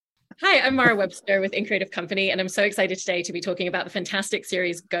Hi, I'm Mara Webster with In Creative Company, and I'm so excited today to be talking about the fantastic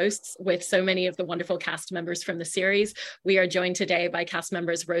series Ghosts with so many of the wonderful cast members from the series. We are joined today by cast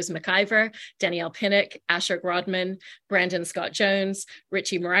members Rose McIver, Danielle Pinnock, Asher Grodman, Brandon Scott Jones,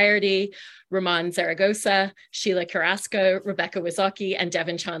 Richie Moriarty, Román Zaragoza, Sheila Carrasco, Rebecca Wisocky, and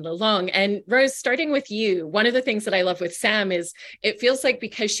Devan Chandler Long. And Rose, starting with you, one of the things that I love with Sam is it feels like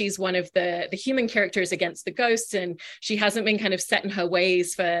because she's one of the human characters against the ghosts, and she hasn't been kind of set in her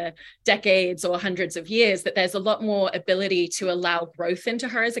ways for decades or hundreds of years, that there's a lot more ability to allow growth into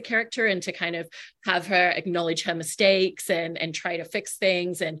her as a character and to kind of have her acknowledge her mistakes and try to fix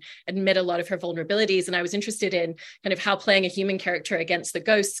things and admit a lot of her vulnerabilities. And I was interested in kind of how playing a human character against the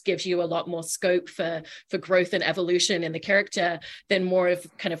ghosts gives you a lot more scope for growth and evolution in the character than more of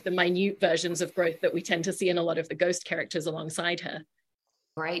kind of the minute versions of growth that we tend to see in a lot of the ghost characters alongside her.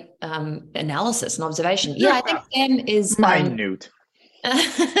 Great analysis and observation. Yeah, I think Sam is minute.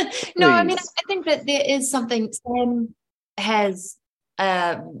 No, I mean, I think that there is something. Sam has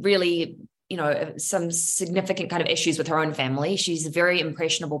really, some significant kind of issues with her own family. She's a very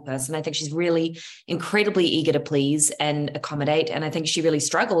impressionable person. I think she's really incredibly eager to please and accommodate. And I think she really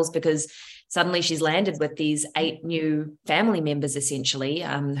struggles because suddenly she's landed with these 8 new family members, essentially,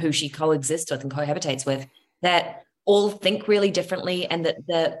 who she coexists with and cohabitates with, that all think really differently, and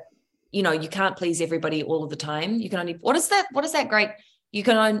that you can't please everybody all of the time. You can only, what is that great? You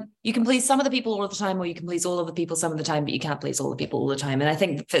can please some of the people all of the time, or you can please all of the people some of the time, but you can't please all the people all the time. And I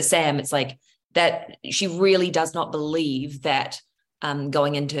think for Sam, it's like that she really does not believe that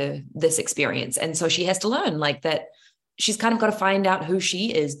going into this experience. And so she has to learn like that. She's kind of got to find out who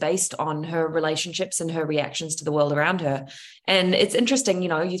she is based on her relationships and her reactions to the world around her. And it's interesting,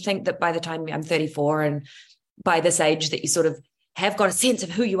 you think that by the time I'm 34 and by this age that you sort of have got a sense of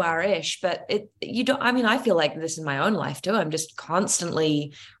who you are-ish, but you don't. I mean, I feel like this in my own life too. I'm just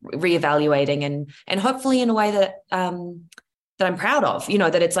constantly reevaluating and hopefully in a way that that I'm proud of.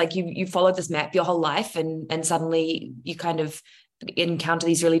 That it's like you followed this map your whole life, and suddenly you kind of encounter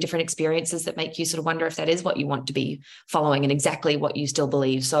these really different experiences that make you sort of wonder if that is what you want to be following and exactly what you still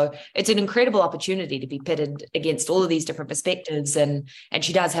believe. So it's an incredible opportunity to be pitted against all of these different perspectives, and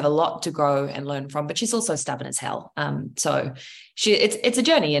she does have a lot to grow and learn from, but she's also stubborn as hell. So it's a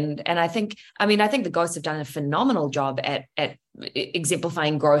journey, and I think the Ghosts have done a phenomenal job at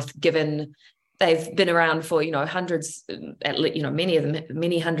exemplifying growth, given they've been around for hundreds, many of them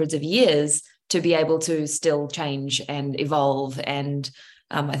many hundreds of years, to be able to still change and evolve. And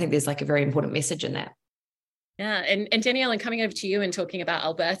I think there's like a very important message in that. Yeah. And Danielle, and coming over to you and talking about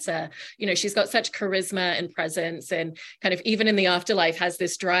Alberta, she's got such charisma and presence, and kind of even in the afterlife has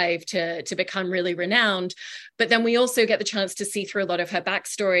this drive to become really renowned. But then we also get the chance to see through a lot of her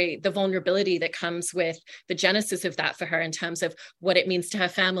backstory, the vulnerability that comes with the genesis of that for her in terms of what it means to her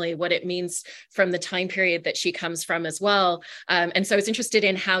family, what it means from the time period that she comes from as well. And so I was interested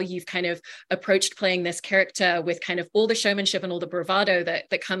in how you've kind of approached playing this character with kind of all the showmanship and all the bravado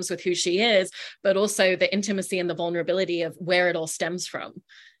that comes with who she is, but also the intimacy and the vulnerability of where it all stems from.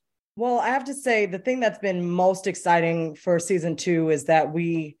 Well, I have to say the thing that's been most exciting for season 2 is that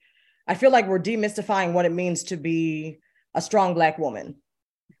I feel like we're demystifying what it means to be a strong Black woman.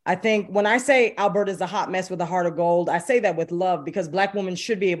 I think when I say Alberta is a hot mess with a heart of gold, I say that with love, because Black women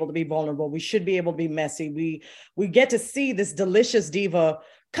should be able to be vulnerable. We should be able to be messy. We get to see this delicious diva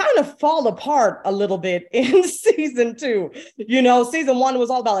kind of fall apart a little bit in season 2. Season 1 was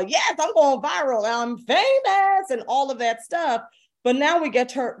all about like, yes, I'm going viral, I'm famous, and all of that stuff. But now we get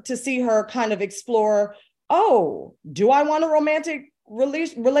to see her kind of explore, oh, do I want a romantic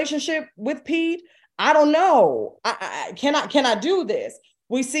relationship with Pete? I don't know. Can I do this?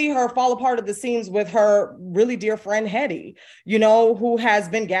 We see her fall apart at the seams with her really dear friend Hetty, who has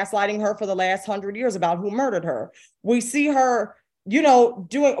been gaslighting her for the last 100 years about who murdered her. We see her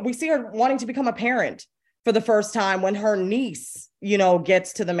we see her wanting to become a parent for the first time when her niece,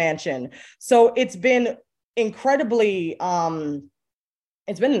 gets to the mansion. So it's been incredibly,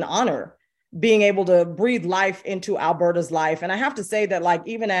 it's been an honor being able to breathe life into Alberta's life. And I have to say that, like,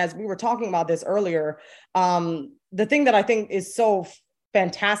 even as we were talking about this earlier, the thing that I think is so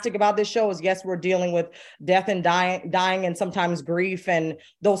fantastic about this show is, yes, we're dealing with death and dying and sometimes grief, and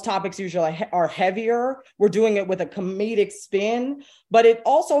those topics usually are heavier. We're doing it with a comedic spin, but it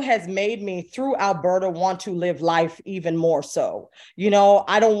also has made me, through Alberta, want to live life even more so.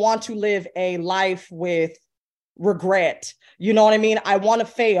 I don't want to live a life with regret. You know what I mean? I want to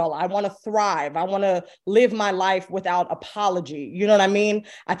fail. I want to thrive. I want to live my life without apology. You know what I mean?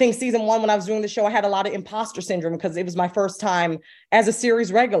 I think season 1, when I was doing the show, I had a lot of imposter syndrome because it was my first time as a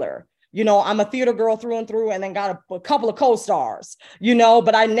series regular. You know, I'm a theater girl through and through, and then got a couple of co-stars, you know,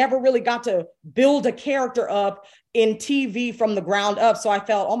 but I never really got to build a character up in TV from the ground up. So I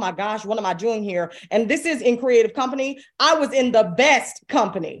felt, oh my gosh, what am I doing here? And this is in creative company. I was in the best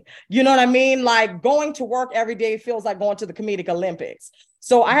company. You know what I mean? Like, going to work every day feels like going to the comedic Olympics.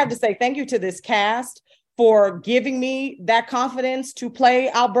 So I have to say thank you to this cast for giving me that confidence to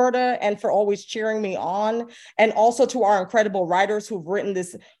play Alberta and for always cheering me on. And also to our incredible writers who've written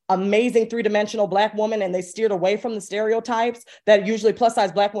this amazing three-dimensional Black woman, and they steered away from the stereotypes that usually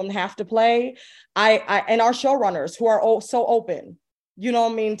plus-size Black women have to play. And our showrunners who are so open, you know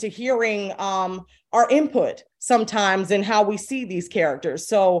what I mean, to hearing our input sometimes in how we see these characters.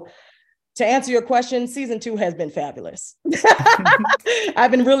 So to answer your question, season 2 has been fabulous.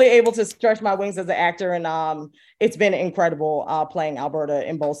 I've been really able to stretch my wings as an actor, and it's been incredible playing Alberta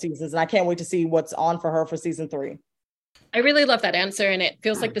in both seasons. And I can't wait to see what's on for her for season 3. I really love that answer. And it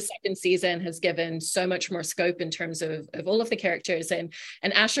feels like the second season has given so much more scope in terms of all of the characters. And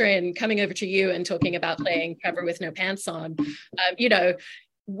Asher, in coming over to you and talking about playing Trevor with no pants on, you know,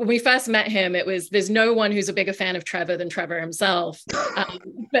 when we first met him, there's no one who's a bigger fan of Trevor than Trevor himself.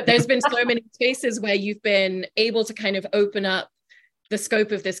 But there's been so many spaces where you've been able to kind of open up the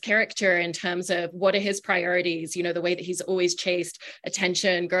scope of this character in terms of what are his priorities, you know, the way that he's always chased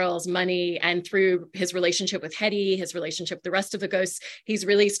attention, girls, money, and through his relationship with Hetty, his relationship with the rest of the ghosts, he's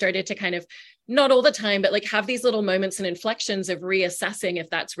really started to kind of, not all the time, but like have these little moments and inflections of reassessing if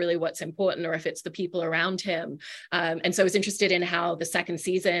that's really what's important or if it's the people around him. And so I was interested in how the second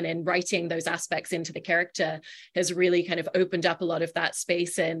season and writing those aspects into the character has really kind of opened up a lot of that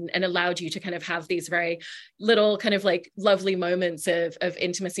space and allowed you to kind of have these very little kind of like lovely moments of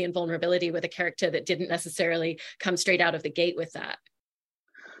intimacy and vulnerability with a character that didn't necessarily come straight out of the gate with that.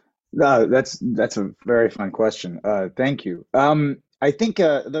 No, that's a very fun question. Thank you. I think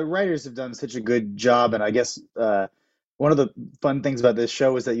the writers have done such a good job, and I guess one of the fun things about this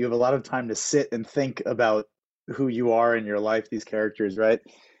show is that you have a lot of time to sit and think about who you are in your life, these characters, right?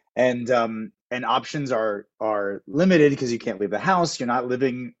 And options are limited because you can't leave the house. You're not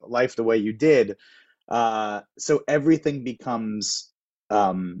living life the way you did. So everything becomes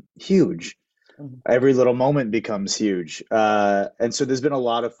huge. Every little moment becomes huge. And so there's been a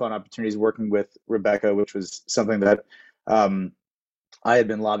lot of fun opportunities working with Rebecca, which was something that I had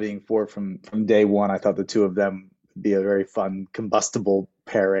been lobbying for from day one. I thought the two of them would be a very fun, combustible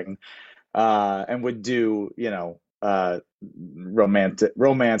pairing, and would do, you know,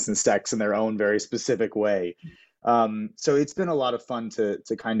 romance and sex in their own very specific way. So it's been a lot of fun to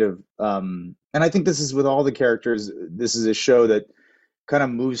kind of, and I think this is with all the characters, this is a show that kind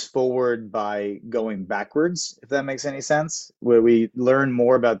of moves forward by going backwards, if that makes any sense, where we learn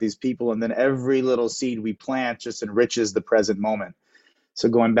more about these people and then every little seed we plant just enriches the present moment. So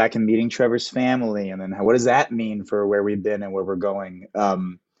going back and meeting Trevor's family, and then what does that mean for where we've been and where we're going?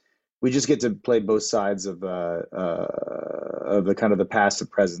 We just get to play both sides of the kind of the past to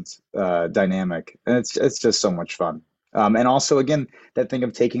present dynamic, and it's just so much fun. And also, again, that thing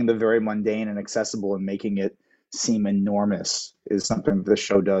of taking the very mundane and accessible and making it seem enormous is something that the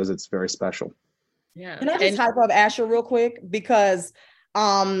show does. It's very special. Yeah. Can I just hype up Asher real quick? Because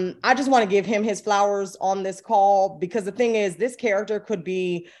I just want to give him his flowers on this call, because the thing is, this character could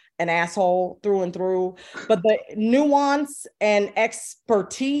be an asshole through and through, but the nuance and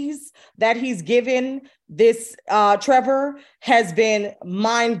expertise that he's given this Trevor has been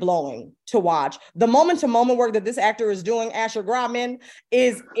mind-blowing to watch. The moment-to-moment work that this actor is doing, Asher Grodman,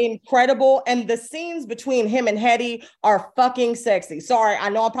 is incredible, and the scenes between him and Hetty are fucking sexy. Sorry, I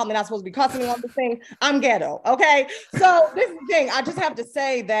know I'm probably not supposed to be cussing on this thing. I'm ghetto, okay? So this is the thing. I just have to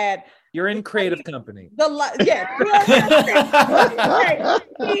say that you're in creative company. He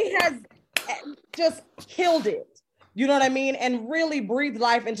has just killed it. You know what I mean? And really breathed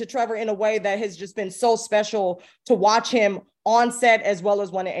life into Trevor in a way that has just been so special to watch him on set as well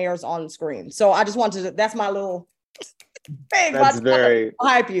as when it airs on screen. So I just wanted to, that's my little thing. That's very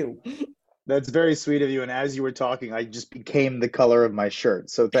hype you. That's very sweet of you. And as you were talking, I just became the color of my shirt.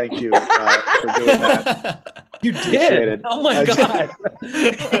 So thank you for doing that. You did. Oh my God.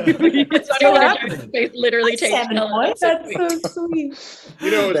 Literally changed color. That's so sweet.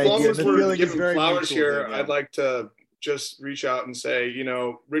 You know, as Thank long you. as The we're feeling is giving very flowers mutual here, thing, yeah. I'd like to just reach out and say, you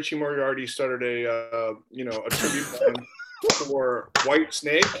know, Richie Moriarty started a tribute band for White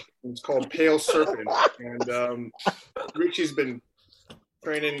Snake. It's called Pale Serpent. And Richie's been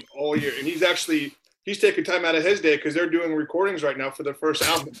training all year. And he's taking time out of his day because they're doing recordings right now for their first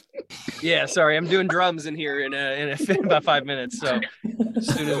album. Yeah, sorry, I'm doing drums in here in about 5 minutes. So as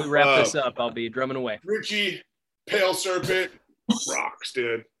soon as we wrap this up, I'll be drumming away. Richie, Pale Serpent, rocks,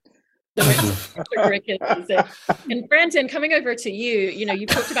 dude. And Brandon, coming over to you, you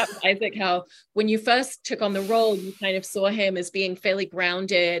talked about with Isaac how when you first took on the role, you kind of saw him as being fairly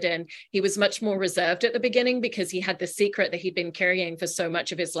grounded, and he was much more reserved at the beginning because he had the secret that he'd been carrying for so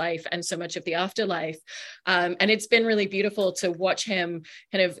much of his life and so much of the afterlife. And it's been really beautiful to watch him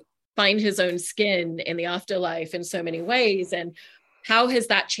kind of find his own skin in the afterlife in so many ways. And how has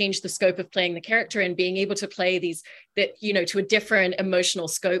that changed the scope of playing the character and being able to play these to a different emotional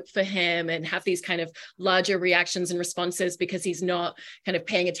scope for him and have these kind of larger reactions and responses because he's not kind of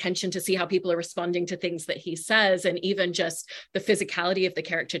paying attention to see how people are responding to things that he says, and even just the physicality of the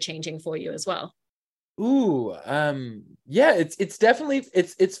character changing for you as well? Ooh, yeah, it's definitely,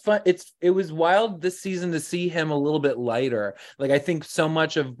 it's fun. It was wild this season to see him a little bit lighter. Like, I think so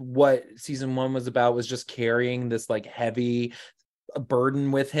much of what season 1 was about was just carrying this like heavy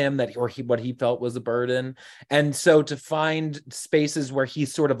burden with him what he felt was a burden. And so to find spaces where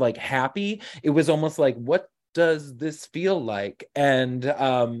he's sort of like happy, it was almost like, what does this feel like? And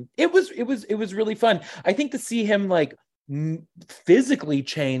it was really fun. I think to see him like physically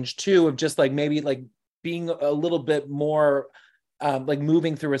change too, of just like maybe like being a little bit more like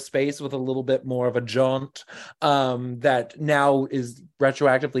moving through a space with a little bit more of a jaunt that now is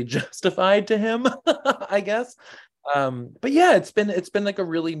retroactively justified to him, I guess. But yeah, it's been like a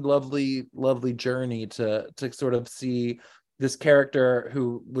really lovely journey to sort of see this character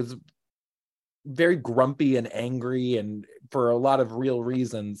who was very grumpy and angry, and for a lot of real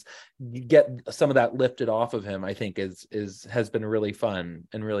reasons, get some of that lifted off of him. I think has been really fun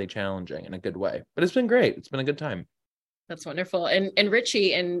and really challenging in a good way. But it's been great. It's been a good time. That's wonderful. And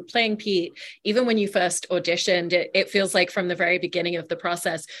Richie, in playing Pete, even when you first auditioned, it feels like from the very beginning of the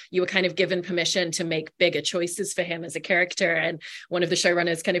process, you were kind of given permission to make bigger choices for him as a character. And one of the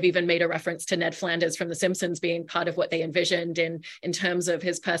showrunners kind of even made a reference to Ned Flanders from The Simpsons being part of what they envisioned in terms of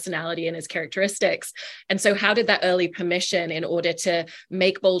his personality and his characteristics. And so how did that early permission in order to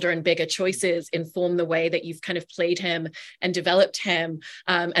make bolder and bigger choices inform the way that you've kind of played him and developed him?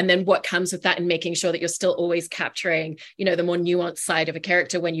 And then what comes with that and making sure that you're still always capturing the more nuanced side of a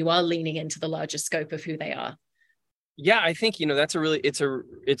character when you are leaning into the larger scope of who they are? Yeah, I think,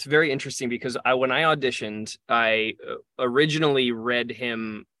 it's very interesting because when I auditioned, I originally read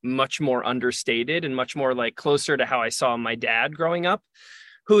him much more understated and much more like closer to how I saw my dad growing up,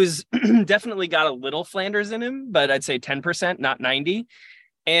 who's definitely got a little Flanders in him, but I'd say 10%, not 90.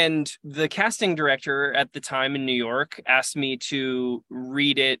 And the casting director at the time in New York asked me to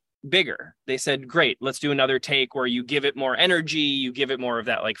read it bigger. They said, great, let's do another take where you give it more energy, you give it more of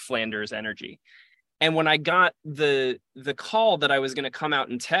that like Flanders energy. And when I got the call that I was going to come out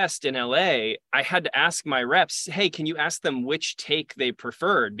and test in LA, I had to ask my reps, hey, can you ask them which take they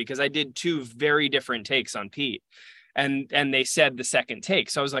preferred? Because I did 2 very different takes on Pete. And they said the second take.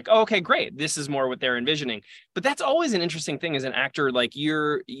 So I was like, oh, okay, great. This is more what they're envisioning. But that's always an interesting thing as an actor. Like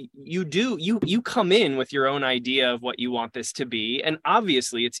you come in with your own idea of what you want this to be. And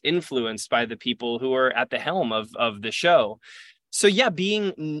obviously it's influenced by the people who are at the helm of the show. So yeah,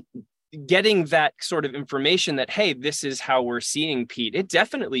 getting that sort of information that, hey, this is how we're seeing Pete, it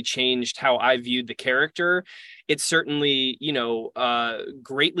definitely changed how I viewed the character. It certainly,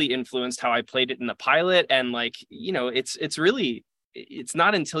 greatly influenced how I played it in the pilot. And like, it's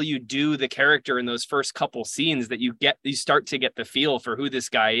not until you do the character in those first couple scenes that you start to get the feel for who this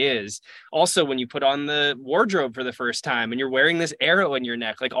guy is. Also, when you put on the wardrobe for the first time and you're wearing this arrow in your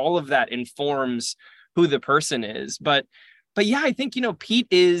neck, like all of that informs who the person is. But yeah, I think, Pete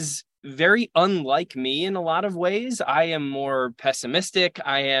is very unlike me in a lot of ways. I am more pessimistic.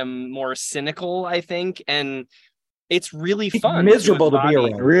 I am more cynical, I think. And it's really fun. It's miserable to be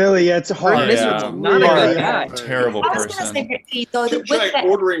around. Really? It's hard. Miserable. Not a good guy. Terrible person. You try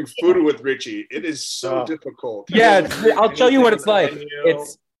ordering food with Richie. It is so difficult. Yeah, I'll tell you what it's like.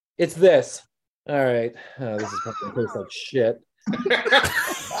 It's this. All right. Oh, this is fucking taste like shit.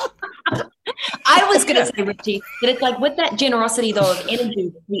 I was going to say, Richie, that it's like with that generosity though of energy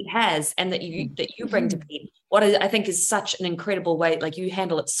that Pete has and that you bring to Pete, what I think is such an incredible way, like you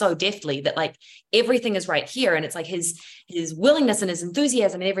handle it so deftly that like everything is right here, and it's like his willingness and his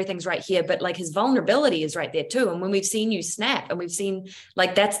enthusiasm and everything's right here, but like his vulnerability is right there too. And when we've seen you snap, and we've seen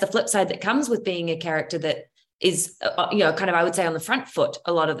like that's the flip side that comes with being a character that is kind of, I would say, on the front foot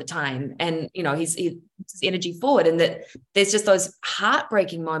a lot of the time, and he's energy forward, and that there's just those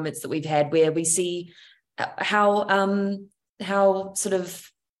heartbreaking moments that we've had where we see how sort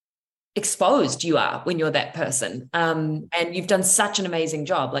of exposed you are when you're that person, and you've done such an amazing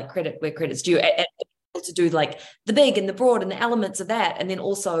job, like credit where credit's due, to do like the big and the broad and the elements of that, and then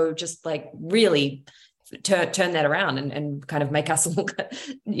also just like really turn that around and kind of make us all,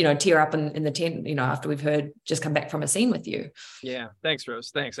 tear up in the tent, after we've just come back from a scene with you. Yeah. Thanks,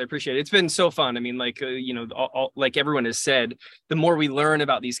 Rose. Thanks. I appreciate it. It's been so fun. I mean, like, like everyone has said, the more we learn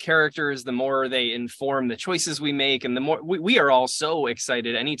about these characters, the more they inform the choices we make. And the more we are all so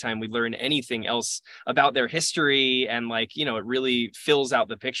excited anytime we learn anything else about their history. And it really fills out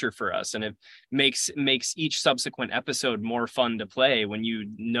the picture for us. And it makes each subsequent episode more fun to play when you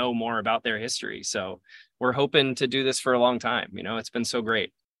know more about their history. So we're hoping to do this for a long time. It's been so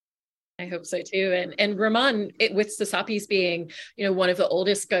great. I hope so too. And Román, with Sasapis being, one of the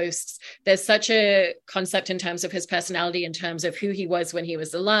oldest ghosts, there's such a concept in terms of his personality, in terms of who he was when he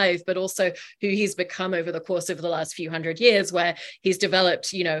was alive, but also who he's become over the course of the last few hundred years, where he's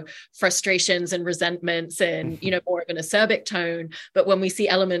developed, frustrations and resentments and, more of an acerbic tone. But when we see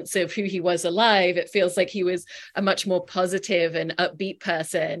elements of who he was alive, it feels like he was a much more positive and upbeat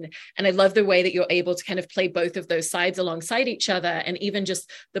person. And I love the way that you're able to kind of play both of those sides alongside each other, and even just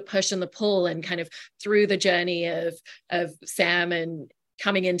the push and the pull, and kind of through the journey of Sam and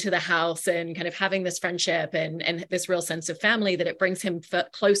coming into the house and kind of having this friendship and this real sense of family, that it brings him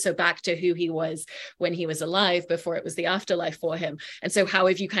closer back to who he was when he was alive, before it was the afterlife for him. And so how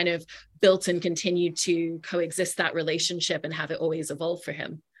have you kind of built and continued to coexist that relationship and have it always evolve for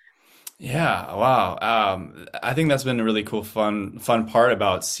him? Yeah, wow. I think that's been a really cool, fun part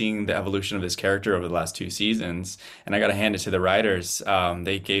about seeing the evolution of this character over the last 2 seasons. And I got to hand it to the writers.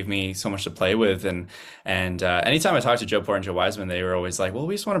 They gave me so much to play with. And anytime I talked to Joe Port and Joe Wiseman, they were always like, well,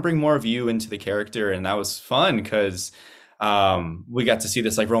 we just want to bring more of you into the character. And that was fun because we got to see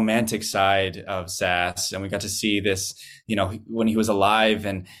this romantic side of Sass, and we got to see this, when he was alive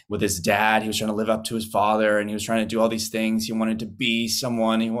and with his dad, he was trying to live up to his father, and he was trying to do all these things. He wanted to be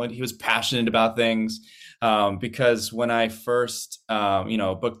someone. He was passionate about things. Because when I first,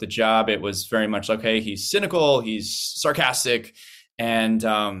 booked the job, it was very much okay, he's cynical, he's sarcastic, and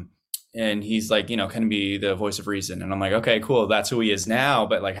he's kind of be the voice of reason. And I'm like, okay, cool, that's who he is now.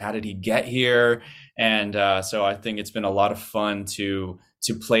 But how did he get here? And so I think it's been a lot of fun to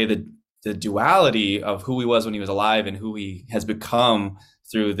play the duality of who he was when he was alive and who he has become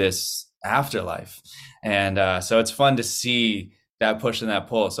through this afterlife. And so it's fun to see that push and that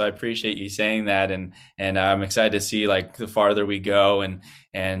pull. So I appreciate you saying that, and I'm excited to see the farther we go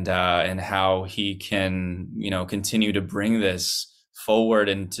and how he can continue to bring this forward,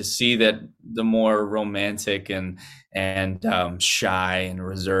 and to see that the more romantic and shy and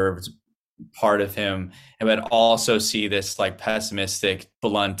reserved part of him, but also see this pessimistic,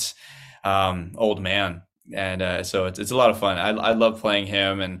 blunt old man. And so it's a lot of fun. I love playing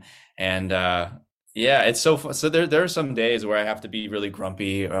him, and yeah, it's so fun. So there are some days where I have to be really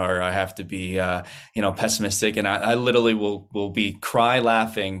grumpy, or I have to be pessimistic, and I literally will be cry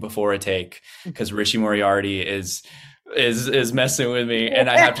laughing before a take, because Richie Moriarty is messing with me, and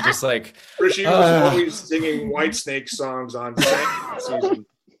I have to just Richie was always singing Whitesnake songs on season.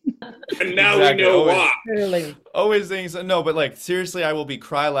 And now exactly. We know why. Really. Always things. No, but seriously, I will be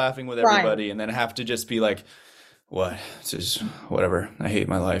cry laughing with everybody, and then have to just be what? It's just whatever. I hate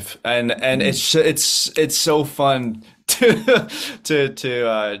my life, and it's so fun to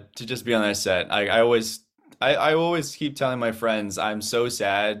just be on that set. I always keep telling my friends, I'm so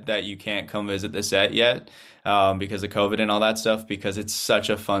sad that you can't come visit the set yet, because of COVID and all that stuff, because it's such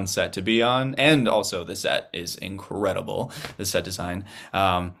a fun set to be on, and also the set is incredible, the set design.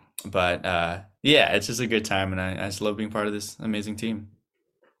 But yeah, it's just a good time, and I just love being part of this amazing team.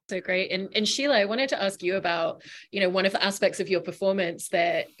 So great. And Sheila, I wanted to ask you about, one of the aspects of your performance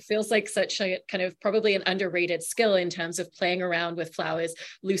that feels like such a kind of probably an underrated skill in terms of playing around with Flower's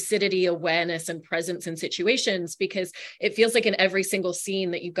lucidity, awareness, and presence in situations, because it feels like in every single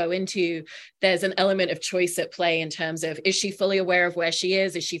scene that you go into, there's an element of choice at play in terms of, is she fully aware of where she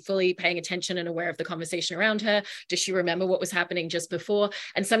is? Is she fully paying attention and aware of the conversation around her? Does she remember what was happening just before?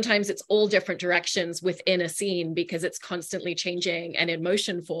 And sometimes it's all different directions within a scene, because it's constantly changing and in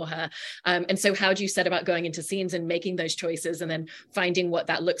motion for her. And so how do you set about going into scenes and making those choices, and then finding what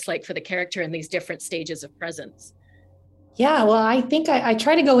that looks like for the character in these different stages of presence? Yeah, well, I think I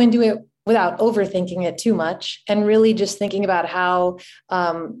try to go into it without overthinking it too much, and really just thinking about how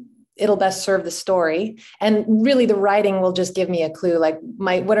it'll best serve the story. And really the writing will just give me a clue,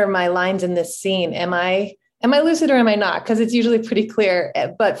 what are my lines in this scene? Am I lucid or am I not? Because it's usually pretty clear.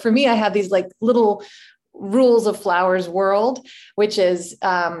 But for me, I have these little rules of Flower's world, which is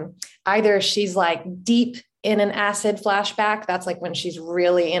either she's deep in an acid flashback. That's when she's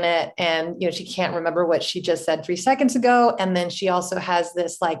really in it, and she can't remember what she just said 3 seconds ago. And then she also has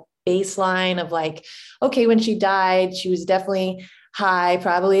this baseline of okay, when she died, she was definitely high,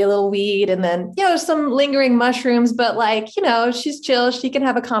 probably a little weed, and then, some lingering mushrooms, but like, she's chill. She can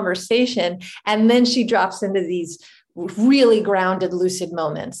have a conversation. And then she drops into these really grounded, lucid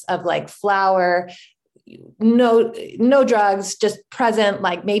moments of like flower, no drugs, just present,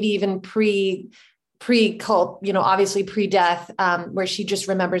 like maybe even pre-cult, obviously pre-death, where she just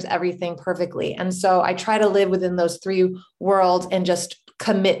remembers everything perfectly. And so I try to live within those three worlds and just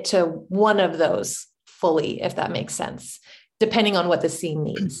commit to one of those fully, if that makes sense, depending on what the scene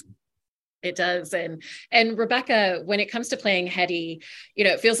needs. It does. And Rebecca, when it comes to playing Hetty,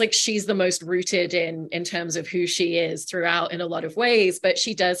 it feels like she's the most rooted in terms of who she is throughout in a lot of ways, but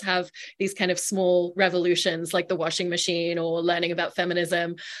she does have these kind of small revolutions like the washing machine or learning about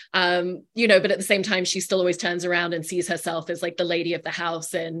feminism, but at the same time, she still always turns around and sees herself as like the lady of the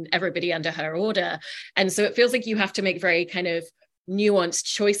house and everybody under her order. And so it feels like you have to make very kind of nuanced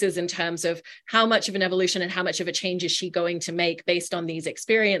choices in terms of how much of an evolution and how much of a change is she going to make based on these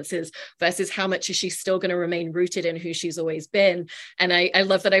experiences versus how much is she still going to remain rooted in who she's always been. And I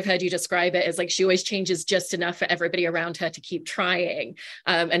love that I've heard you describe it as like she always changes just enough for everybody around her to keep trying.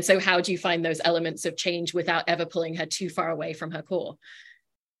 And so how do you find those elements of change without ever pulling her too far away from her core?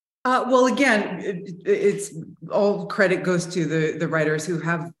 Well, again, it's all credit goes to the writers who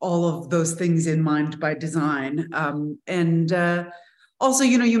have all of those things in mind by design. Also,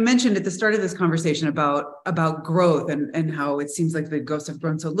 you mentioned at the start of this conversation about growth and how it seems like the ghosts have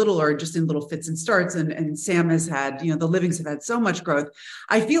grown so little or just in little fits and starts. And Sam has had, the livings have had so much growth.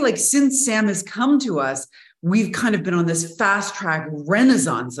 I feel like since Sam has come to us, we've kind of been on this fast track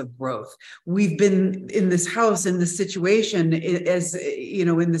renaissance of growth. We've been in this house, in this situation, as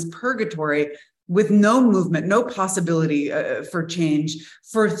in this purgatory with no movement, no possibility for change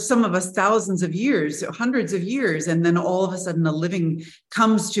for some of us thousands of years, hundreds of years. And then all of a sudden a living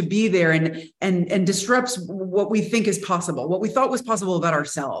comes to be there and disrupts what we think is possible, what we thought was possible about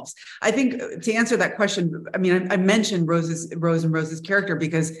ourselves. I think to answer that question, I mentioned Rose and Rose's character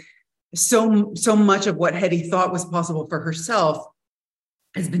because so much of what Hetty thought was possible for herself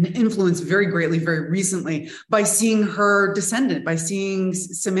has been influenced very greatly, very recently by seeing her descendant, by seeing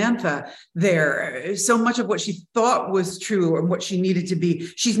Samantha there. So much of what she thought was true or what she needed to be,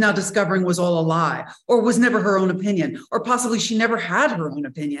 she's now discovering was all a lie or was never her own opinion, or possibly she never had her own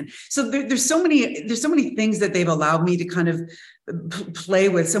opinion. So there's so many things that they've allowed me to kind of play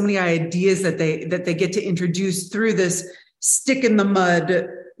with, so many ideas that they get to introduce through this stick in the mud,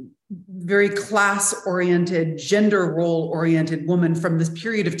 very class-oriented, gender role-oriented woman from this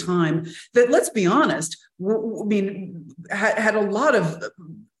period of time that, let's be honest, had a lot of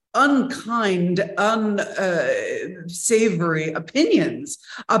unkind, unsavory opinions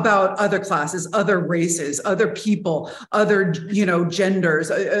about other classes, other races, other people, other, genders,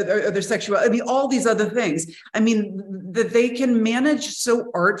 other sexuality, all these other things. That they can manage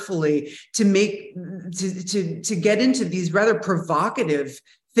so artfully to make, to get into these rather provocative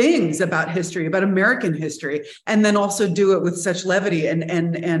things about history, about American history, and then also do it with such levity and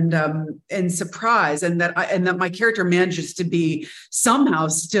surprise, and that my character manages to be somehow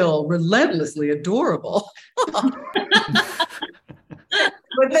still relentlessly adorable.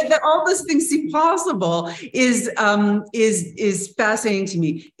 But that all those things seem possible is fascinating to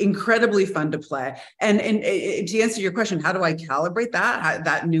me. Incredibly fun to play. And to answer your question, how do I calibrate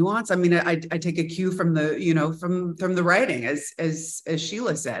that nuance? I take a cue from the from the writing, as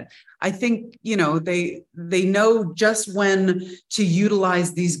Sheila said. I think they know just when to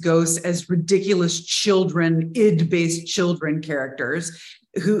utilize these ghosts as ridiculous children, id-based children characters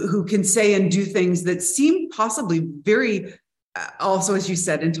who can say and do things that seem possibly very. Also, as you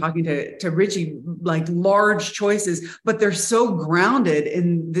said, in talking to Richie, like large choices, but they're so grounded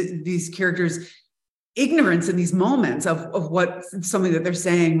in these characters' ignorance in these moments of what something that they're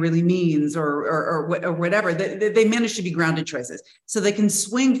saying really means or whatever. They manage to be grounded choices, so they can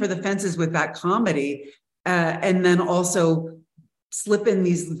swing for the fences with that comedy, and then also slip in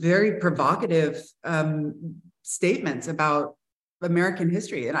these very provocative statements about American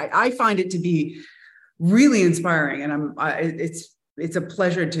history. And I find it to be really inspiring, and it's a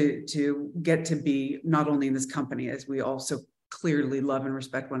pleasure to get to be not only in this company, as we also clearly love and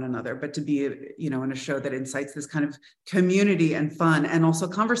respect one another, but to be in a show that incites this kind of community and fun and also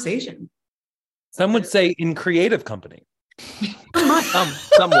conversation. Some would say in creative company.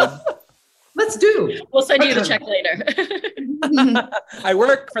 Some would. Let's do. We'll send you the check later. I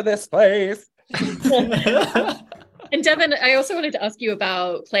work for this place. And Devan, I also wanted to ask you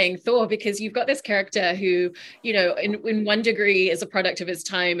about playing Thor, because you've got this character who, in one degree is a product of his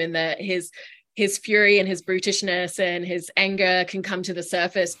time, in that his his fury and his brutishness and his anger can come to the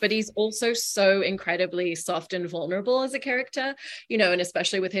surface, but he's also so incredibly soft and vulnerable as a character, you know, and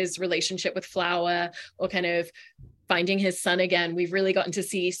especially with his relationship with Flower, or kind of finding his son again, we've really gotten to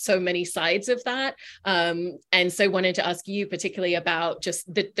see so many sides of that. And so wanted to ask you particularly about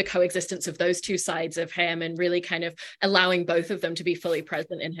just the coexistence of those two sides of him, and really kind of allowing both of them to be fully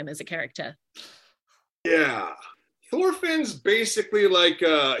present in him as a character. Yeah. Thorfinn's basically like,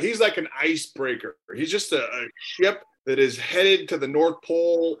 he's like an icebreaker. He's just a ship that is headed to the North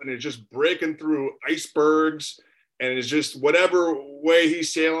Pole and is just breaking through icebergs, and is just whatever way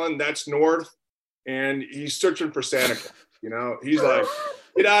he's sailing, that's north. And he's searching for Santa Claus. You know, he's like,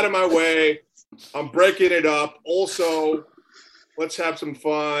 get out of my way. I'm breaking it up. Also, let's have some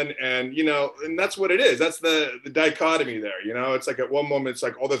fun. And, you know, and that's what it is. That's the dichotomy there. You know, it's like at one moment, it's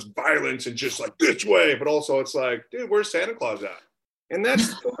like all this violence and just like this way. But also it's like, dude, where's Santa Claus at? And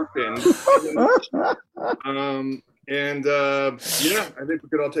that's Thorfinn. Yeah, I think we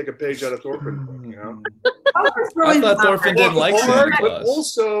could all take a page out of Thorfinn, you know? I thought Thorfinn didn't like Santa But Claus.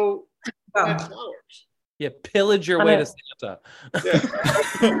 also, plant flowers. Yeah, pillage your way to Santa. Yeah.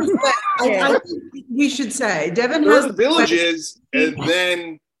 I think we should say Devan First has villages and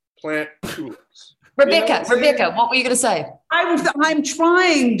then plant tulips. Rebecca, what were you going to say? I'm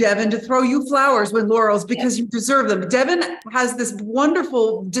trying, Devan, to throw you flowers with laurels because you deserve them. Devan has this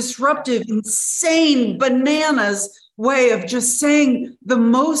wonderful, disruptive, insane, bananas way of just saying the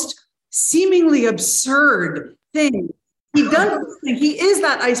most seemingly absurd thing. He does this thing. He is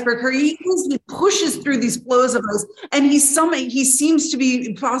that icebreaker. He pushes through these flows of ice, and he seems to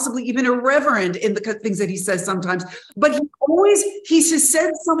be possibly even irreverent in the things that he says sometimes. But he has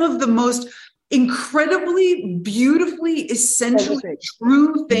said some of the most incredibly, beautifully, essentially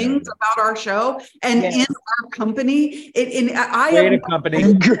true things about our show and in our company. Creative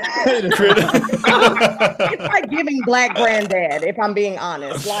company. It's like giving Black Granddad, if I'm being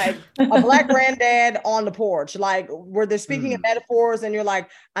honest, like a Black Granddad on the porch, like where they're speaking in metaphors, and you're like,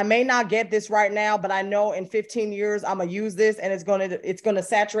 I may not get this right now, but I know in 15 years I'm gonna use this, and it's gonna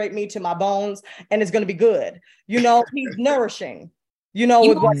saturate me to my bones, and it's gonna be good. You know, he's nourishing. You know,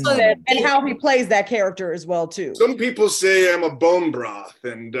 with what he said, and how he plays that character as well too. Some people say I'm a bone broth,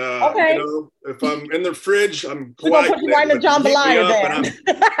 and you know, if I'm in the fridge, I'm gonna put you right in the jambalaya then.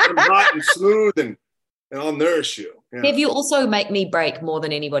 I'm hot and smooth, and I'll nourish you. Yeah. Have you also make me break more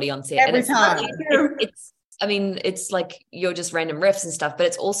than anybody on set every time? It's like you're just random riffs and stuff, but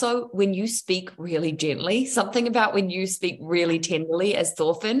it's also when you speak really gently, something about when you speak really tenderly as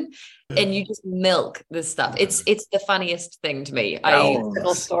Thorfinn, and you just milk this stuff. It's the funniest thing to me.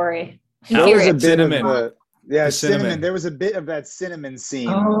 Little story. There was a bit cinnamon. of cinnamon. There was a bit of that cinnamon scene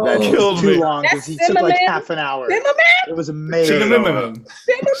that killed was too me. long because he took like half an hour. Cinnamon? It was amazing. Cinnamon.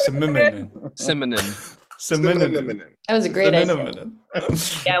 That was a great idea.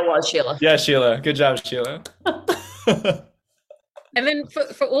 Yeah, it was, Sheila. Yeah, Sheila. Good job, Sheila. And then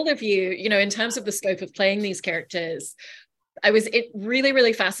for all of you, you know, in terms of the scope of playing these characters, I was really,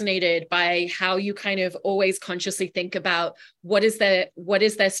 really fascinated by how you kind of always consciously think about what is their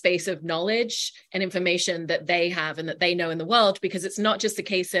space of knowledge and information that they have and that they know in the world, because it's not just a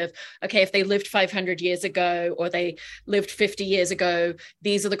case of, okay, if they lived 500 years ago or they lived 50 years ago,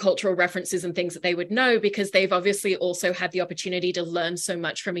 these are the cultural references and things that they would know, because they've obviously also had the opportunity to learn so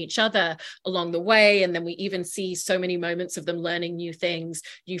much from each other along the way. And then we even see so many moments of them learning new things,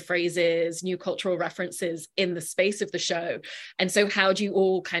 new phrases, new cultural references in the space of the show. And so how do you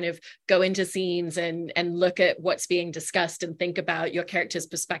all kind of go into scenes and look at what's being discussed and think about your character's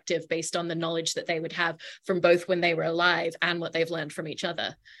perspective based on the knowledge that they would have from both when they were alive and what they've learned from each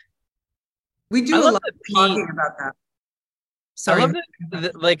other? We do a lot of talking about that. Sorry. I love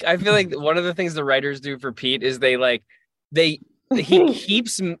that, like, I feel like one of the things the writers do for Pete is he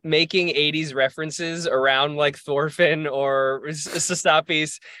keeps making 80s references around like Thorfinn or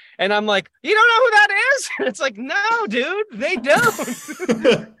Sasapis. And I'm like, you don't know who that is? And it's like, no, dude, they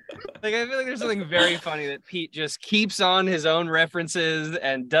don't. Like, I feel like there's something very funny that Pete just keeps on his own references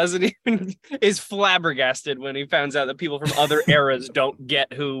and doesn't even is flabbergasted when he finds out that people from other eras don't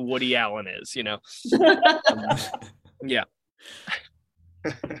get who Woody Allen is, you know? Yeah.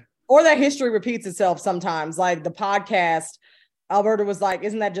 Or that history repeats itself sometimes, like the podcast. Alberta was like,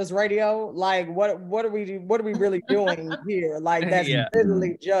 isn't that just radio? Like, what are we really doing here? Like, that's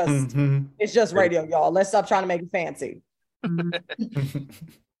literally just, it's just radio, y'all. Let's stop trying to make it fancy.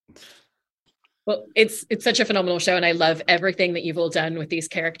 Well, it's such a phenomenal show, and I love everything that you've all done with these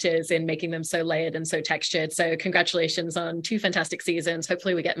characters in making them so layered and so textured. So congratulations on 2 fantastic seasons.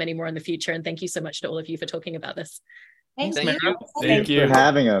 Hopefully we get many more in the future, and thank you so much to all of you for talking about this. Thank Thank you. you. Thank you for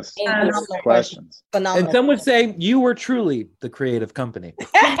having us. Questions. Phenomenal. And some would say you were truly the creative company.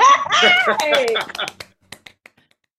 Hey.